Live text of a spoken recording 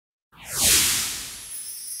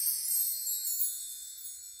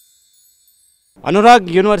Anurag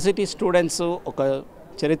university students ఒక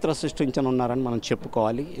చరిత్ర సృష్టించనున్నారని మనం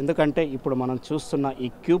చెప్పుకోవాలి. ఎందుకంటే ఇప్పుడు మనం చూస్తున్న ఈ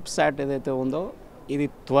క్యూబ్ శాట్ ఏదైతే ఉందో ఇది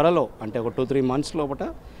త్వరలో అంటే ఒక 2-3 మంత్స్ లోపల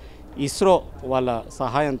ఇస్రో వాళ్ళ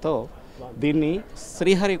సహాయంతో దీన్ని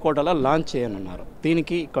శ్రీహరికోటలో లాంచ్ చేయనున్నారు.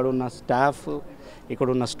 దీనికి ఇక్కడున్న స్టాఫ్,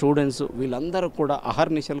 ఇక్కడున్న స్టూడెంట్స్ వీళ్ళందరూ కూడా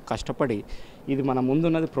అహర్నిశలు కష్టపడి ఇది మన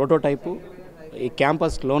ముందున్నది ప్రోటోటైపు. ఈ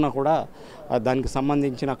క్యాంపస్లోన కూడా దానికి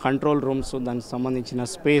సంబంధించిన కంట్రోల్ రూమ్స్, దానికి సంబంధించిన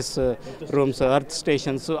స్పేస్ రూమ్స్, ఎర్త్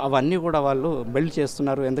స్టేషన్స్ అవన్నీ కూడా వాళ్ళు బిల్డ్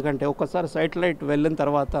చేస్తున్నారు. ఎందుకంటే ఒక్కసారి శాటిలైట్ వెళ్ళిన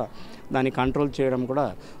తర్వాత దాన్ని కంట్రోల్ చేయడం కూడా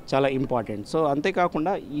చాలా ఇంపార్టెంట్. సో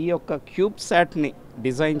అంతేకాకుండా ఈ యొక్క క్యూబ్ శాట్ని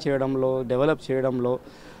డిజైన్ చేయడంలో, డెవలప్ చేయడంలో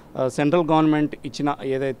సెంట్రల్ గవర్నమెంట్ ఇచ్చిన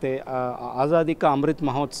ఏదైతే ఆజాదీ కా అమృత్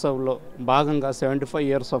మహోత్సవ్లో భాగంగా 75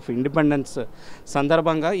 years ఆఫ్ ఇండిపెండెన్స్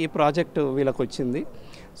సందర్భంగా ఈ ప్రాజెక్టు వీళ్ళకి వచ్చింది.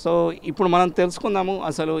 సో ఇప్పుడు మనం తెలుసుకుందాము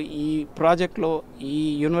అసలు ఈ ప్రాజెక్ట్లో ఈ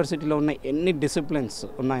యూనివర్సిటీలో ఉన్న ఎన్ని డిసిప్లిన్స్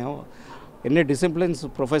ఉన్నాయో, ఎన్ని డిసిప్లిన్స్,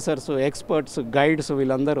 ప్రొఫెసర్స్, ఎక్స్పర్ట్స్, గైడ్స్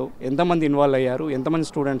వీళ్ళందరూ ఎంతమంది ఇన్వాల్వ్ అయ్యారు, ఎంతమంది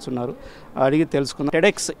స్టూడెంట్స్ ఉన్నారు అడిగి తెలుసుకుందాం.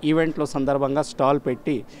 టెడెక్స్ ఈవెంట్లో సందర్భంగా స్టాల్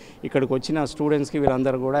పెట్టి ఇక్కడికి వచ్చిన స్టూడెంట్స్కి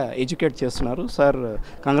వీళ్ళందరూ కూడా ఎడ్యుకేట్ చేస్తున్నారు. Sir,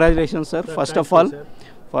 congratulations sir first of all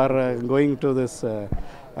for going to this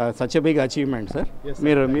such a big achievement sir.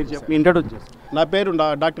 మీరు ఇంట్రడ్యూస్ చేస్తారు. నా పేరు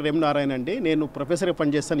డాక్టర్ ఎం నారాయణ అండి. నేను ప్రొఫెసర్గా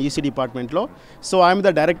పనిచేస్తాను ఈసీ డిపార్ట్మెంట్లో. So I'm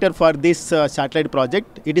the director for this satellite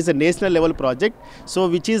project. It is a national level project, so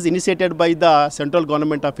which is initiated by the central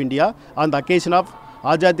government of India on the occasion of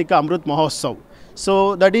Azadi కా Amrit Mahotsav. So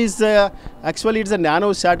that is actually it's a nano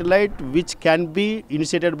satellite which can be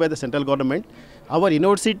initiated by the central government. Our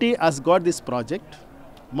university has got this project.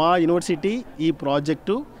 మా university ఈ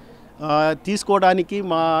project తీసుకోవడానికి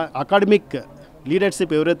మా academic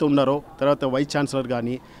leadership ఎవరైతే ఉన్నారో, తర్వాత vice chancellor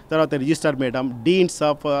కానీ, తర్వాత registrar madam, deans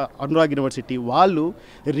of Anurag university, వాళ్ళు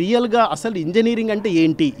రియల్గా అసలు ఇంజనీరింగ్ అంటే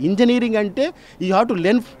ఏంటి, ఇంజనీరింగ్ అంటే you have to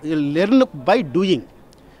learn by doing.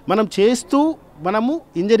 మనం మనము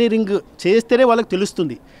ఇంజనీరింగ్ చేస్తేనే వాళ్ళకి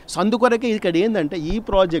తెలుస్తుంది. సో అందుకొరకే ఇక్కడ ఏంటంటే ఈ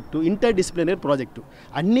ప్రాజెక్టు ఇంటర్ డిసిప్లినరీ ప్రాజెక్టు,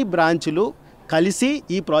 అన్ని బ్రాంచులు కలిసి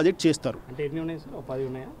ఈ ప్రాజెక్ట్ చేస్తారు. అంటే ఎన్ని ఉన్నాయి సార్? 10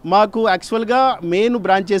 ఉన్నాయా? మాకు యాక్చువల్గా main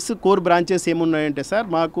branches, core branches ఏమున్నాయంటే sir,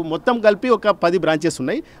 మాకు మొత్తం కలిపి ఒక 10 బ్రాంచెస్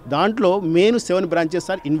ఉన్నాయి. దాంట్లో main 7 branches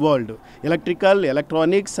are involved. Electrical,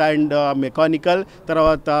 electronics and mechanical,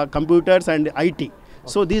 తర్వాత computers and IT.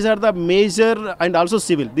 So these are the major, and also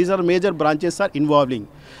civil, these are major branches are involving,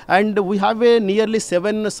 and we have a nearly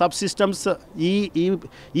 7 subsystems.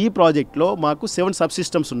 ఈ ప్రాజెక్ట్లో మాకు 7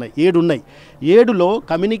 subsystems ఉన్నాయి, 7 ఉన్నాయి. 7లో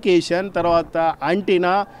communication, తర్వాత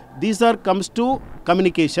antenna, these are comes to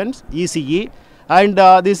communications, ECE, and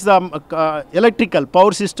this electrical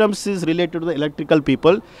power systems is related to the electrical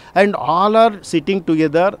people, and all are sitting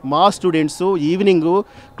together. మా students evening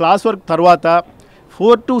class work తర్వాత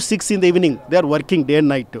 4 to 6 in the evening they are working day and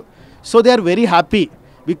night. So they are very happy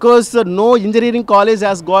because no engineering college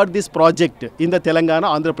has got this project in the Telangana,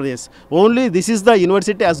 Andhra Pradesh. Only this is the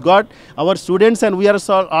university has got our students, and we are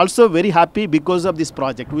also very happy because of this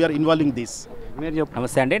project. We are involving this.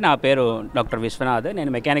 నమస్తే అండి, నా పేరు doctor Vishwanath.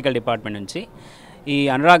 నేను mechanical department నుంచి ఈ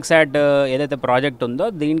Anurag SAT ఏదైతే project ఉందో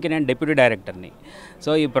దీనికి నేను డిప్యూటీ డైరెక్టర్ని.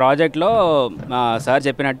 సో ఈ ప్రాజెక్ట్లో సార్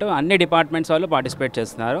చెప్పినట్టు అన్ని డిపార్ట్మెంట్స్ వాళ్ళు పార్టిసిపేట్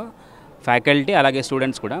చేస్తున్నారు, ఫ్యాకల్టీ అలాగే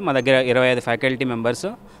స్టూడెంట్స్ కూడా. మా దగ్గర 25 ఫ్యాకల్టీ మెంబర్స్,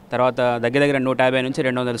 తర్వాత దగ్గర 150 నుంచి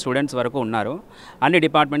 200 స్టూడెంట్స్ వరకు ఉన్నారు. అన్ని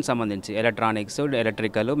డిపార్ట్మెంట్స్ సంబంధించి electronics,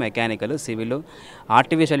 electrical, mechanical, civil,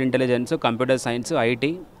 artificial intelligence, computer science,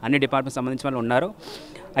 IT అన్ని డిపార్ట్మెంట్స్ సంబంధించిన వాళ్ళు ఉన్నారు.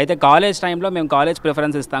 అయితే కాలేజ్ టైంలో మేము కాలేజ్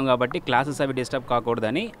ప్రిఫరెన్స్ ఇస్తాం కాబట్టి క్లాసెస్ అవి డిస్టర్బ్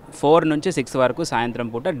కాకూడదని 4 నుంచి 6 వరకు సాయంత్రం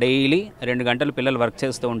పూట డైలీ 2 గంటలు పిల్లలు వర్క్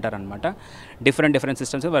చేస్తూ ఉంటారనమాట. డిఫరెంట్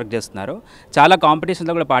సిస్టమ్స్ వర్క్ చేస్తున్నారు. చాలా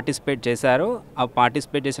కాంపిటీషన్స్లో కూడా పార్టిసిపేట్ చేశారు. ఆ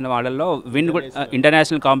పార్టిసిపేట్ చేసిన వాళ్ళల్లో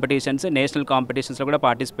ఇంటర్నేషనల్ కాంపిటీషన్స్, నేషనల్ కాంపిటీషన్స్లో కూడా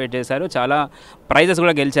పార్టిసిపేట్ చేశారు. చాలా ప్రైజెస్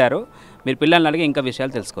కూడా గెలిచారు. మీరు పిల్లల్ని అడిగి ఇంకా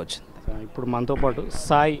విషయాలు తెలుసుకోవచ్చు. ఇప్పుడు మనతో పాటు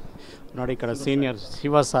సాయి ఉన్నాడు, ఇక్కడ సీనియర్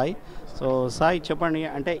శివ సాయి. సో సాయి చెప్పండి,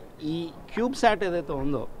 అంటే ఈ క్యూబ్ శాట్ ఏదైతే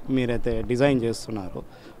ఉందో మీరైతే డిజైన్ చేస్తున్నారు,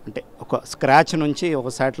 అంటే ఒక స్క్రాచ్ నుంచి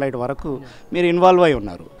ఒక శాటిలైట్ వరకు మీరు ఇన్వాల్వ్ అయి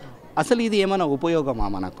ఉన్నారు. అసలు ఇది ఏమైనా ఉపయోగమా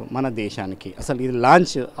మనకు, మన దేశానికి? అసలు ఇది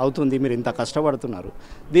లాంచ్ అవుతుంది, మీరు ఇంత కష్టపడుతున్నారు,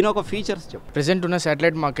 దీని ఒక ఫీచర్స్ చెప్పు. ప్రెజెంట్ ఉన్న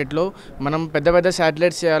శాటిలైట్ మార్కెట్లో మనం పెద్ద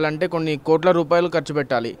శాటిలైట్స్ చేయాలంటే కొన్ని కోట్ల రూపాయలు ఖర్చు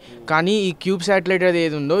పెట్టాలి. కానీ ఈ క్యూబ్ శాటిలైట్ అనేది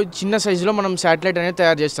ఏది ఉందో చిన్న సైజులో మనం శాటిలైట్ అనేది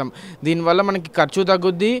తయారు చేస్తాం. దీనివల్ల మనకి ఖర్చు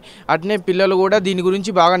తగ్గుద్ది, అట్నే పిల్లలు కూడా దీని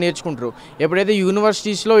గురించి బాగా నేర్చుకుంటారు. ఎప్పుడైతే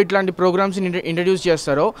యూనివర్సిటీస్లో ఇట్లాంటి ప్రోగ్రామ్స్ ఇంట్రడ్యూస్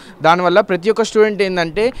చేస్తారో దానివల్ల ప్రతి ఒక్క స్టూడెంట్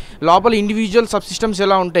ఏంటంటే లోపల ఇండివిజువల్ సబ్ సిస్టమ్స్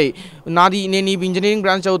ఎలా ఉంటాయి, నేను ఈ ఇంజనీరింగ్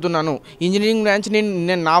బ్రాంచ్ అవుతున్నాను, చేయగలను, ఇంజనీరింగ్ బ్రాంచ్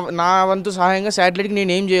నేను నా వంతు సహాయంగా శాటిలైట్కి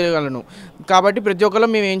నేను ఏం చేయగలను. కాబట్టి ప్రతి ఒక్కరు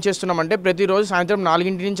మేము ఏం చేస్తున్నామంటే ప్రతిరోజు సాయంత్రం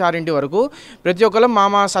 4 నుంచి 6 వరకు ప్రతి ఒక్కరు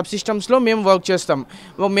మా సబ్ సిస్టమ్స్లో మేము వర్క్ చేస్తాం.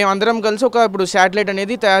 మేమందరం కలిసి ఇప్పుడు శాటిలైట్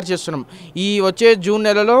అనేది తయారు చేస్తున్నాం. ఈ వచ్చే జూన్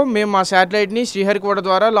నెలలో మేము మా శాటిలైట్ని శ్రీహరికోట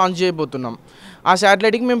ద్వారా లాంచ్ చేయబోతున్నాం. ఆ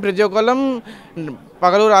శాటిలైట్కి మేము ప్రతి ఒక్కరం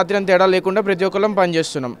పగలు రాత్రి అని తేడా లేకుండా ప్రతి ఒక్కరం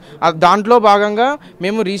పనిచేస్తున్నాం. దాంట్లో భాగంగా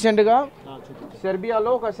మేము రీసెంట్గా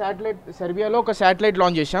సెర్బియాలో ఒక శాటిలైట్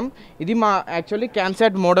లాంచ్ చేసాం. ఇది మా యాక్చువల్లీ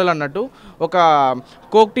క్యాన్సాట్ మోడల్ అన్నట్టు. ఒక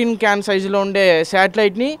కోక్ టిన్ క్యాన్ సైజులో ఉండే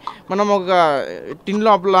శాటిలైట్ని మనం ఒక టిన్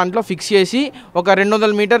దాంట్లో ఫిక్స్ చేసి ఒక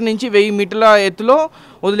 200 మీటర్ నుంచి 1000 మీటర్ల ఎత్తులో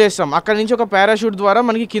వదిలేస్తాం. అక్కడ నుంచి ఒక పారాషూట్ ద్వారా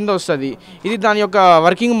మనకి కింద వస్తుంది. ఇది దాని యొక్క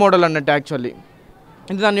వర్కింగ్ మోడల్ అన్నట్టు. యాక్చువల్లీ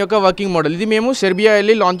ఇది దాని యొక్క వర్కింగ్ మోడల్. ఇది మేము సెర్బియా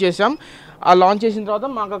వెళ్ళి లాంచ్ చేసాం. ఆ లాంచ్ చేసిన తర్వాత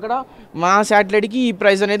మాకు అక్కడ మా శాటిలైట్కి ఈ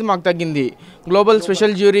ప్రైజ్ అనేది మాకు తగ్గింది. గ్లోబల్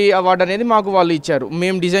స్పెషల్ జ్యూరీ అవార్డు అనేది మాకు వాళ్ళు ఇచ్చారు,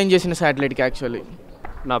 మేము డిజైన్ చేసిన శాటిలైట్కి. యాక్చువల్లీ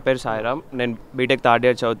నా పేరు సాయిరామ్, నేను బీటెక్ థర్డ్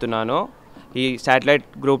ఇయర్ చదువుతున్నాను. ఈ శాటిలైట్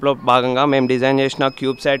గ్రూప్లో భాగంగా మేము డిజైన్ చేసిన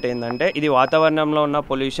క్యూబ్ శాట్ ఏంటంటే ఇది వాతావరణంలో ఉన్న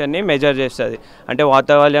పొల్యూషన్ని మెజర్ చేస్తుంది. అంటే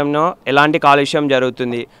వాతావరణంలో ఎలాంటి కాలుష్యం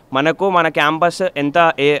జరుగుతుంది, మన క్యాంపస్ ఎంత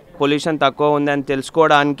పొల్యూషన్ తక్కువ ఉందని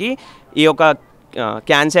తెలుసుకోవడానికి ఈ యొక్క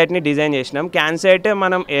క్యాన్సైట్ని డిజైన్ చేసినాం. క్యాన్సైట్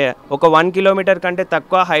మనం ఒక 1 కిలోమీటర్ కంటే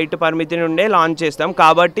తక్కువ హైట్ పరిమితి నుండే లాంచ్ చేస్తాం.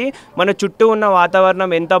 కాబట్టి మన చుట్టూ ఉన్న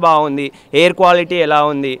వాతావరణం ఎంత బాగుంది, ఎయిర్ క్వాలిటీ ఎలా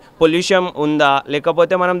ఉంది, పొల్యూషన్ ఉందా,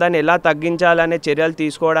 లేకపోతే మనం దాన్ని ఎలా తగ్గించాలనే చర్యలు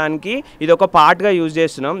తీసుకోవడానికి ఇది ఒక పార్ట్గా యూజ్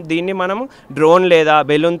చేస్తున్నాం. దీన్ని మనం డ్రోన్ లేదా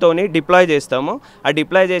బెలూన్తోని డిప్లాయ్ చేస్తాము. ఆ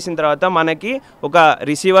డిప్లాయ్ చేసిన తర్వాత మనకి ఒక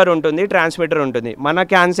రిసీవర్ ఉంటుంది, ట్రాన్స్మిటర్ ఉంటుంది. మన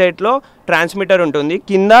క్యాన్సైట్లో ట్రాన్స్మిటర్ ఉంటుంది,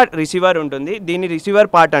 కింద రిసీవర్ ఉంటుంది. దీన్ని రిసీవర్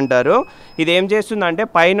పార్ట్ అంటారు. ఇది ఏం చేస్తుందంటే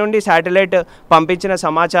పైనుండి శాటిలైట్ పంపించిన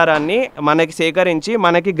సమాచారాన్ని మనకి సేకరించి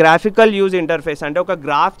మనకి గ్రాఫికల్ యూజ్ ఇంటర్ఫేస్ అంటే ఒక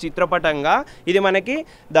గ్రాఫ్ చిత్రపటంగా ఇది మనకి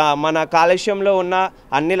మన కాలుష్యంలో ఉన్న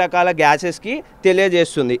అన్ని రకాల గ్యాసెస్కి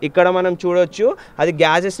తెలియజేస్తుంది. ఇక్కడ మనం చూడొచ్చు, అది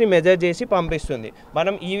గ్యాసెస్ని మెజర్ చేసి పంపిస్తుంది.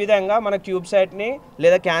 మనం ఈ విధంగా మన క్యూబ్సైట్ని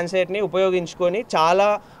లేదా క్యాన్సైట్ని ఉపయోగించుకొని చాలా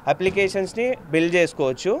అప్లికేషన్స్ని బిల్డ్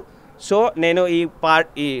చేసుకోవచ్చు. సో నేను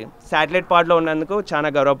ఈ శాటిలైట్ పార్ట్లో ఉన్నందుకు చాలా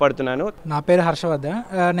గర్వపడుతున్నాను. నా పేరు హర్షవర్ధన్.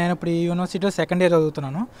 నేను ఇప్పుడు ఈ యూనివర్సిటీలో సెకండ్ ఇయర్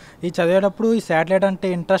చదువుతున్నాను. ఈ చదివేటప్పుడు ఈ శాటిలైట్ అంటే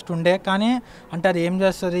ఇంట్రెస్ట్ ఉండే, కానీ అంటే అది ఏం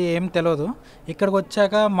చేస్తుంది ఏం తెలియదు. ఇక్కడికి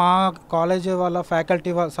వచ్చాక మా కాలేజ్ వాళ్ళ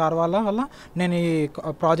ఫ్యాకల్టీ సార్ వల్ల నేను ఈ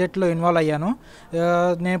ప్రాజెక్ట్లో ఇన్వాల్వ్ అయ్యాను.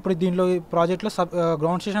 నేను ఇప్పుడు దీనిలో ఈ ప్రాజెక్ట్లో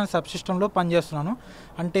గ్రౌండ్ స్టేషన్ సబ్ సిస్టంలో పనిచేస్తున్నాను.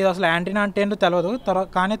 అంటే అసలు యాంటీనా అంటే ఏంటో తెలియదు,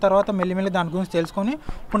 కానీ తర్వాత మెల్లిమెల్లి దాని గురించి తెలుసుకొని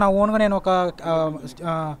ఇప్పుడు నా ఓన్గా నేను ఒక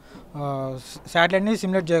శాటిలైట్ని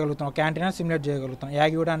సిమ్యులేట్ చేయగలుగుతాను, ఒక యాంటీనాని సిమ్యులేట్ చేయగలుగుతాను,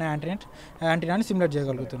 యాగివుడ్ అనే యాంటీనాని సిమ్యులేట్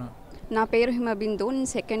చేయగలుగుతున్నాను. నా పేరు హిమబిందు, నేను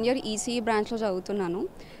సెకండ్ ఇయర్ ఈసీఈ బ్రాంచ్లో చదువుతున్నాను.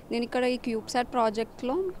 నేను ఇక్కడ ఈ క్యూబ్సాట్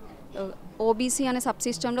ప్రాజెక్ట్లో ఓబీసీ అనే సబ్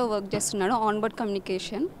సిస్టంలో వర్క్ చేస్తున్నాను, ఆన్బోర్డ్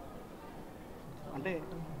కమ్యూనికేషన్. అంటే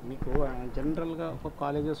మీకు జనరల్గా ఒక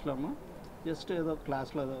కాలేజెస్లో జస్ట్ ఏదో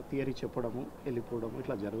క్లాస్లో ఏదో థియరీ చెప్పడము వెళ్ళిపోవడము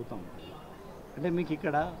ఇట్లా జరుగుతాం. అంటే మీకు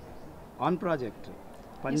ఇక్కడ ఆన్ ప్రాజెక్ట్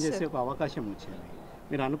పనిచేసే ఒక అవకాశం వచ్చింది.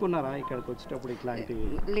 మీరు అనుకున్నారా ఇక్కడికి వచ్చేటప్పుడు ఇట్లాంటి?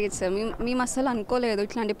 లేదు సార్, మేము అస్సలు అనుకోలేదు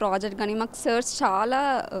ఇట్లాంటి ప్రాజెక్ట్. కానీ మాకు సార్స్ చాలా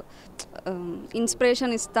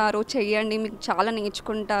ఇన్స్పిరేషన్ ఇస్తారు, చెయ్యండి మీకు చాలా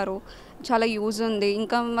నేర్చుకుంటారు, చాలా యూజ్ ఉంది.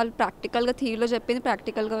 ఇంకా వాళ్ళు ప్రాక్టికల్గా థియరీలో చెప్పింది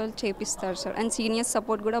ప్రాక్టికల్గా వాళ్ళు చేపిస్తారు సార్. అండ్ సీనియర్స్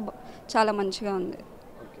సపోర్ట్ కూడా చాలా మంచిగా ఉంది.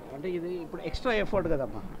 అంటే ఇది ఇప్పుడు ఎక్స్ట్రా ఎఫర్ట్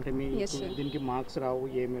కదమ్మా, అంటే మీ దీనికి మార్క్స్ రావు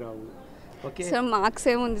ఏమి రావు. ఓకే సార్, మార్క్స్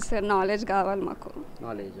ఏముంది సార్, నాలెడ్జ్ కావాలి మాకు.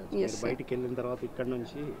 నాలెడ్జ్ బయటికి వెళ్ళిన తర్వాత ఇక్కడ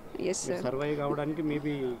నుంచి సర్వైవ్ కావడానికి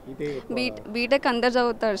మేబీ ఇదే బీటెక్ అందరు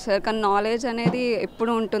చదువుతారు సార్, కానీ నాలెడ్జ్ అనేది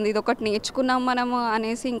ఎప్పుడు ఉంటుంది. ఇది ఒకటి నేర్చుకున్నాం మనము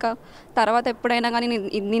అనేసి ఇంకా తర్వాత ఎప్పుడైనా కానీ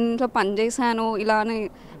దీంట్లో పనిచేశాను ఇలా అని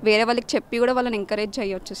వేరే వాళ్ళకి చెప్పి కూడా వాళ్ళని ఎంకరేజ్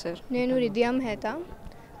చేయొచ్చు సార్. నేను రిద్యా మెహతా,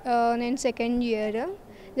 నేను సెకండ్ ఇయర్.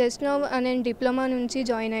 జస్ట్ నో నేను డిప్లొమా నుంచి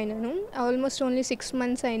జాయిన్ అయినాను. ఆల్మోస్ట్ ఓన్లీ 6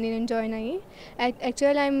 months అయింది నేను జాయిన్ అయ్యి.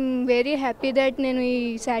 Actual I'm very happy that నేను ఈ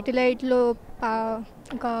శాటిలైట్లో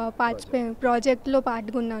ఒక ప్రాజెక్ట్లో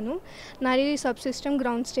పాల్గొన్నాను. నాది sub system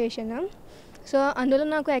ground station. So అందులో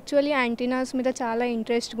నాకు యాక్చువల్లీ యాంటీనాస్ మీద చాలా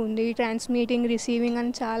ఇంట్రెస్ట్ ఉంది, ట్రాన్స్మిటింగ్ రిసీవింగ్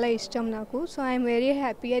అని చాలా ఇష్టం నాకు. So I'm very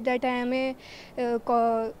happy that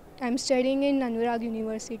I'm studying in Anurag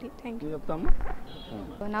university. Thank you.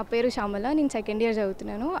 నా పేరు శ్యామల, నేను సెకండ్ ఇయర్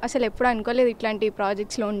చదువుతున్నాను. అసలు ఎప్పుడు అనుకోలేదు ఇట్లాంటి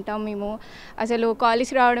ప్రాజెక్ట్స్లో ఉంటాం మేము. అసలు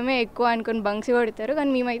కాలేజ్కి రావడమే ఎక్కువ అనుకుని బంక్స్ కొడతారు,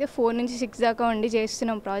 కానీ మేమైతే 4 నుంచి 6 దాకా ఉండి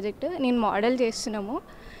చేస్తున్నాం ప్రాజెక్ట్. నేను మోడల్ చేస్తున్నాము.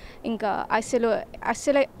 ఇంకా అసలు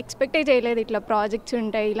ఎక్స్పెక్టే చేయలేదు ఇట్లా ప్రాజెక్ట్స్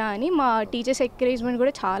ఉంటాయి ఇలా అని. మా టీచర్స్ ఎంకరేజ్మెంట్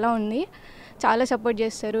కూడా చాలా ఉంది, చాలా సపోర్ట్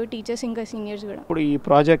చేస్తారు టీచర్స్ ఇంకా సీనియర్స్ కూడా. ఇప్పుడు ఈ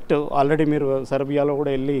ప్రాజెక్ట్ ఆల్రెడీ మీరు సర్బియాలో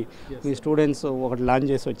కూడా వెళ్ళి మీ స్టూడెంట్స్ ఒకటి లాంచ్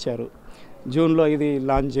చేసి వచ్చారు, జూన్లో ఇది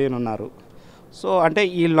లాంచ్ చేయనున్నారు. సో అంటే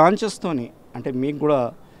ఈ లాంచెస్తోని అంటే మీకు కూడా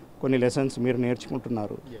కొన్ని లెసన్స్ మీరు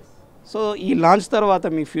నేర్చుకుంటున్నారు. సో ఈ లాంచ్ తర్వాత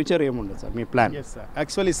మీ ఫ్యూచర్ ఏముండదు సార్, మీ plan? Yes sir,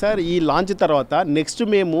 actually sir ఈ లాంచ్ తర్వాత నెక్స్ట్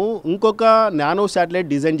మేము ఇంకొక నానో శాటిలైట్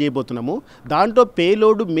డిజైన్ చేయబోతున్నాము. దాంట్లో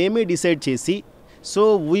పేలోడ్ మేమే డిసైడ్ చేసి, so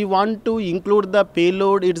we want to include the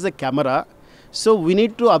payload, it's a camera. So we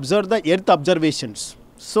need to observe the earth observations.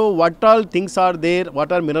 So what all things are there, what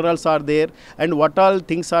all minerals are there, and what all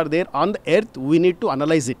things are there on the earth, we need to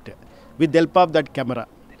analyze it with the help of that camera.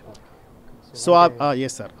 So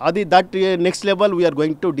yes sir, that next level we are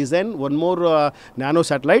going to design one more nano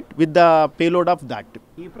satellite with the payload of that.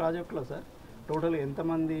 ఈ ప్రాజెక్ట్లో sir total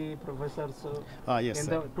ఎంతమంది professors? Yes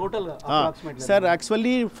sir. Total Sir,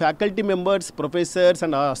 actually faculty members, professors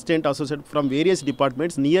and assistant associate from various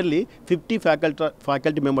departments, nearly 50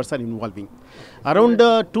 faculty members are involving. Around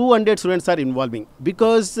 200 students are involving,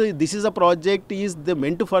 because this is a project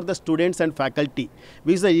meant for the students and faculty,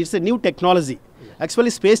 because it's a new technology.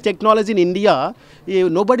 Actually space technology in India,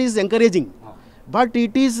 nobody is encouraging. But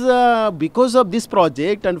it is because of this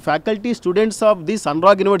project, and faculty, students of this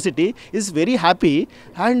Anurag University is very happy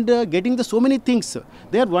and getting so many things.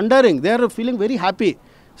 They are wondering, they are feeling very happy.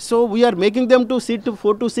 So we are making them to sit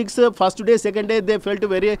 4 to 6, first day, second day they felt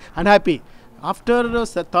very unhappy. After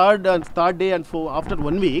third day and after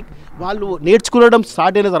 1 week, వాళ్ళు నేర్చుకోవడం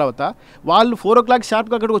start అయిన తర్వాత వాళ్ళు 4 o'clock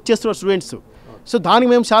షార్ప్గా అక్కడికి వచ్చేస్తున్నారు students. So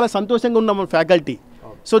దానికి మేము చాలా సంతోషంగా ఉన్నాము ఫ్యాకల్టీ.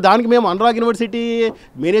 సో దానికి మేము అనురాగ్ యూనివర్సిటీ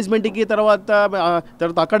మేనేజ్మెంట్కి తర్వాత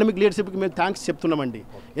అకాడమిక్ లీడర్షిప్కి మేము థ్యాంక్స్ చెప్తున్నామండి.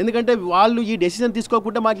 ఎందుకంటే వాళ్ళు ఈ డెసిషన్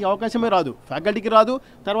తీసుకోకుండా మాకు అవకాశమే రాదు, ఫ్యాకల్టీకి రాదు,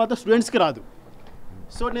 తర్వాత స్టూడెంట్స్కి రాదు.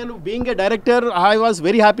 సో నేను being a director, I was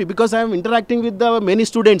very happy because I'm interacting with the many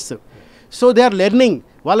students. So they are learning,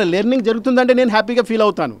 వాళ్ళ లెర్నింగ్ జరుగుతుందంటే నేను హ్యాపీగా ఫీల్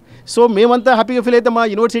అవుతాను. సో మేమంతా హ్యాపీగా ఫీల్ అయితే మా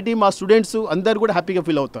యూనివర్సిటీ, మా స్టూడెంట్స్ అందరు కూడా హ్యాపీగా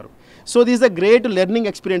ఫీల్ అవుతారు. So this is a great learning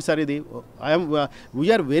experience sir ఇది.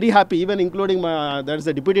 We are very happy, even including that is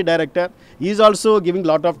the deputy director, is also giving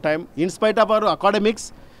lot of time in spite of our academics.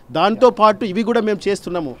 దాంతోపాటు ఇవి కూడా మేము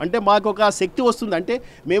చేస్తున్నాము. అంటే మాకు ఒక శక్తి వస్తుంది, అంటే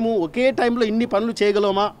మేము ఒకే టైంలో ఇన్ని పనులు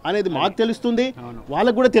చేయగలమా అనేది మాకు తెలుస్తుంది,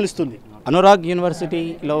 వాళ్ళకు కూడా తెలుస్తుంది. అనురాగ్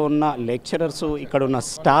యూనివర్సిటీలో ఉన్న లెక్చరర్స్, ఇక్కడ ఉన్న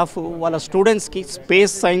స్టాఫ్, వాళ్ళ స్టూడెంట్స్కి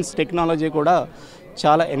స్పేస్ సైన్స్ టెక్నాలజీ కూడా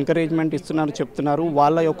చాలా ఎంకరేజ్మెంట్ ఇస్తున్నారు చెప్తున్నారు.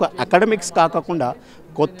 వాళ్ళ యొక్క అకాడమిక్స్ కాకుండా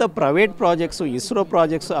కొత్త ప్రైవేట్ ప్రాజెక్ట్స్, ఇస్రో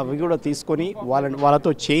ప్రాజెక్ట్స్ అవి కూడా తీసుకొని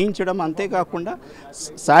వాళ్ళతో చేయించడం, అంతేకాకుండా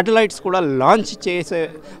శాటిలైట్స్ కూడా లాంచ్ చేసే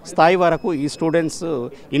స్థాయి వరకు ఈ స్టూడెంట్స్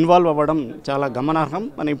ఇన్వాల్వ్ అవ్వడం చాలా గమనార్హం.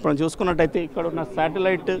 మనం ఇప్పుడు చూసుకున్నట్టయితే ఇక్కడ ఉన్న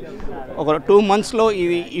శాటిలైట్ ఒక 2 monthsలో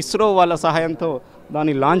ఇది ఇస్రో వాళ్ళ సహాయంతో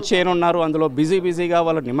దాన్ని లాంచ్ చేయనున్నారు. అందులో బిజీగా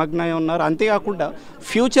వాళ్ళు నిమగ్నమై ఉన్నారు. అంతేకాకుండా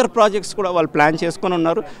ఫ్యూచర్ ప్రాజెక్ట్స్ కూడా వాళ్ళు ప్లాన్ చేసుకొని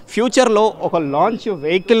ఉన్నారు. ఫ్యూచర్లో ఒక లాంచ్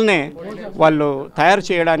వెహికల్నే వాళ్ళు తయారు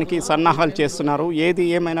చేయడానికి సన్నాహాలు చేస్తున్నారు. ఏది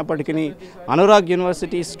ఏమైనప్పటికీ Anurag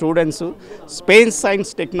university students space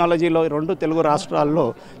science టెక్నాలజీలో 2 తెలుగు రాష్ట్రాల్లో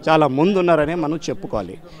చాలా ముందున్నారని మనం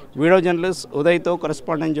చెప్పుకోవాలి. వీడియో జర్నలిస్ట్ ఉదయ్తో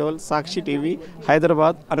కరెస్పాండెంట్ జోల్, సాక్షి టీవీ,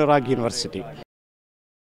 హైదరాబాద్, అనురాగ్ యూనివర్సిటీ.